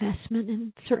emotional investment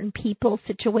in certain people,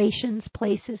 situations,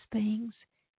 places, things.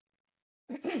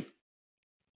 It's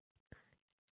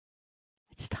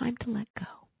time to let go.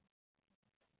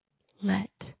 Let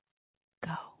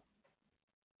go.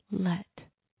 Let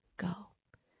go.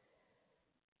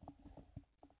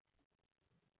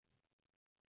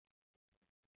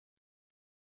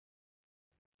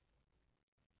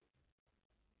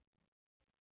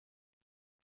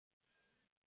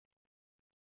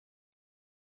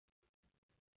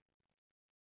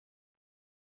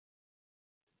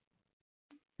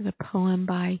 There's a poem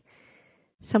by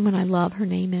someone I love. Her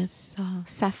name is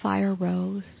Sapphire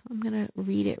Rose. I'm going to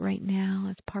read it right now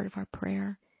as part of our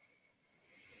prayer.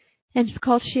 And it's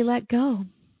called She Let Go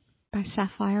by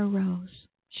Sapphire Rose.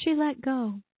 She let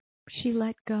go. She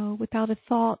let go. Without a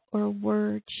thought or a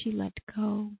word, she let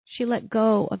go. She let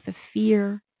go of the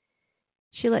fear.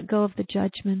 She let go of the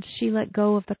judgments. She let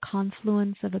go of the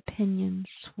confluence of opinions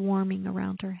swarming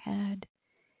around her head.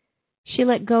 She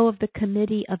let go of the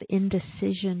committee of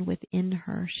indecision within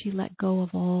her. She let go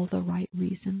of all the right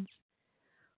reasons.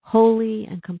 Wholly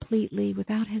and completely,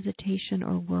 without hesitation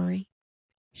or worry,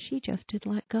 she just did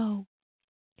let go.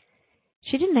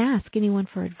 She didn't ask anyone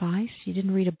for advice. She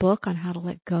didn't read a book on how to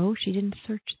let go. She didn't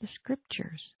search the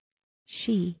scriptures.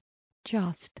 She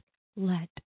just let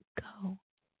go.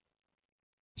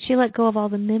 She let go of all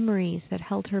the memories that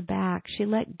held her back. She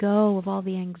let go of all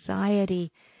the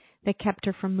anxiety that kept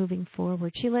her from moving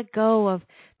forward. She let go of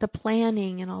the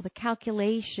planning and all the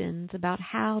calculations about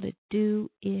how to do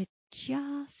it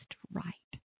just right.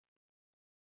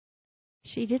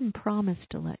 She didn't promise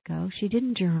to let go. She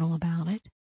didn't journal about it.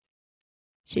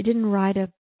 She didn't write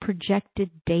a projected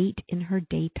date in her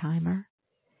daytimer.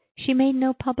 She made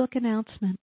no public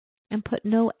announcement and put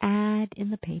no ad in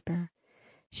the paper.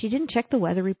 She didn't check the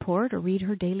weather report or read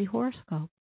her daily horoscope.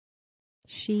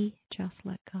 She just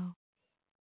let go.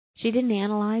 She didn't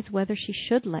analyze whether she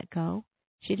should let go.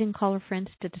 She didn't call her friends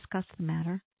to discuss the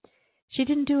matter. She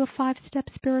didn't do a 5-step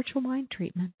spiritual mind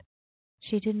treatment.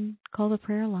 She didn't call the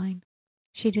prayer line.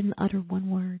 She didn't utter one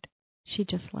word. She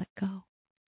just let go.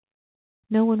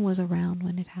 No one was around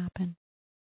when it happened.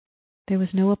 There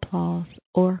was no applause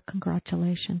or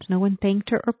congratulations. No one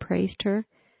thanked her or praised her.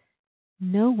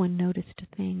 No one noticed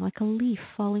a thing. Like a leaf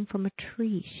falling from a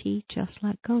tree, she just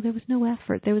let go. There was no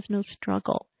effort. There was no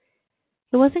struggle.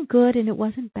 It wasn't good and it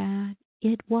wasn't bad.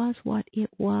 It was what it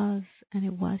was, and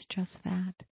it was just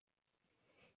that.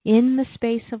 In the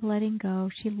space of letting go,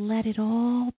 she let it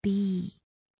all be.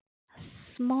 A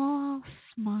small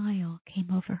smile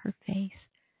came over her face.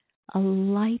 A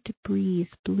light breeze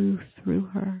blew through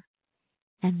her,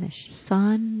 and the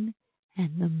sun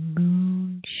and the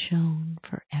moon shone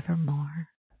forevermore.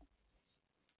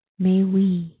 May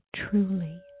we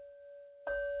truly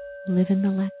live in the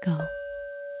let go.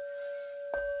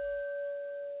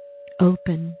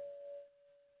 Open,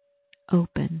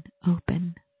 open,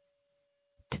 open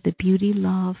to the beauty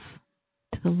love,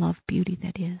 to the love beauty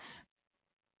that is.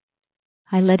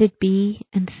 I let it be,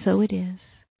 and so it is.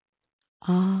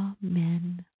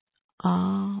 Amen,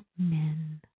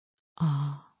 amen,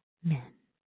 amen.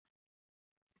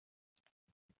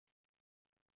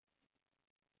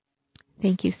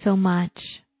 Thank you so much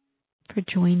for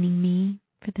joining me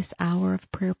for this hour of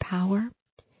prayer power.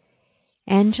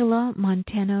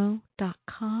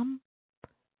 AngelaMontano.com.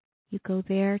 You go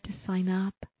there to sign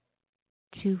up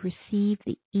to receive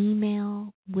the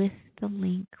email with the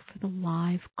link for the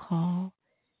live call.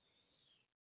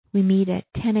 We meet at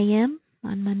 10 a.m.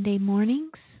 on Monday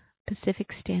mornings, Pacific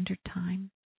Standard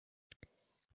Time.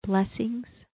 Blessings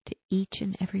to each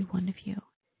and every one of you.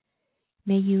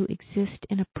 May you exist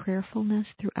in a prayerfulness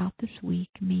throughout this week.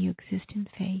 May you exist in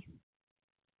faith.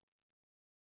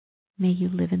 May you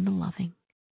live in the loving.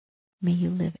 May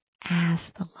you live as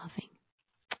the loving.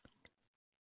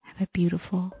 Have a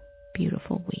beautiful,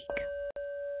 beautiful week.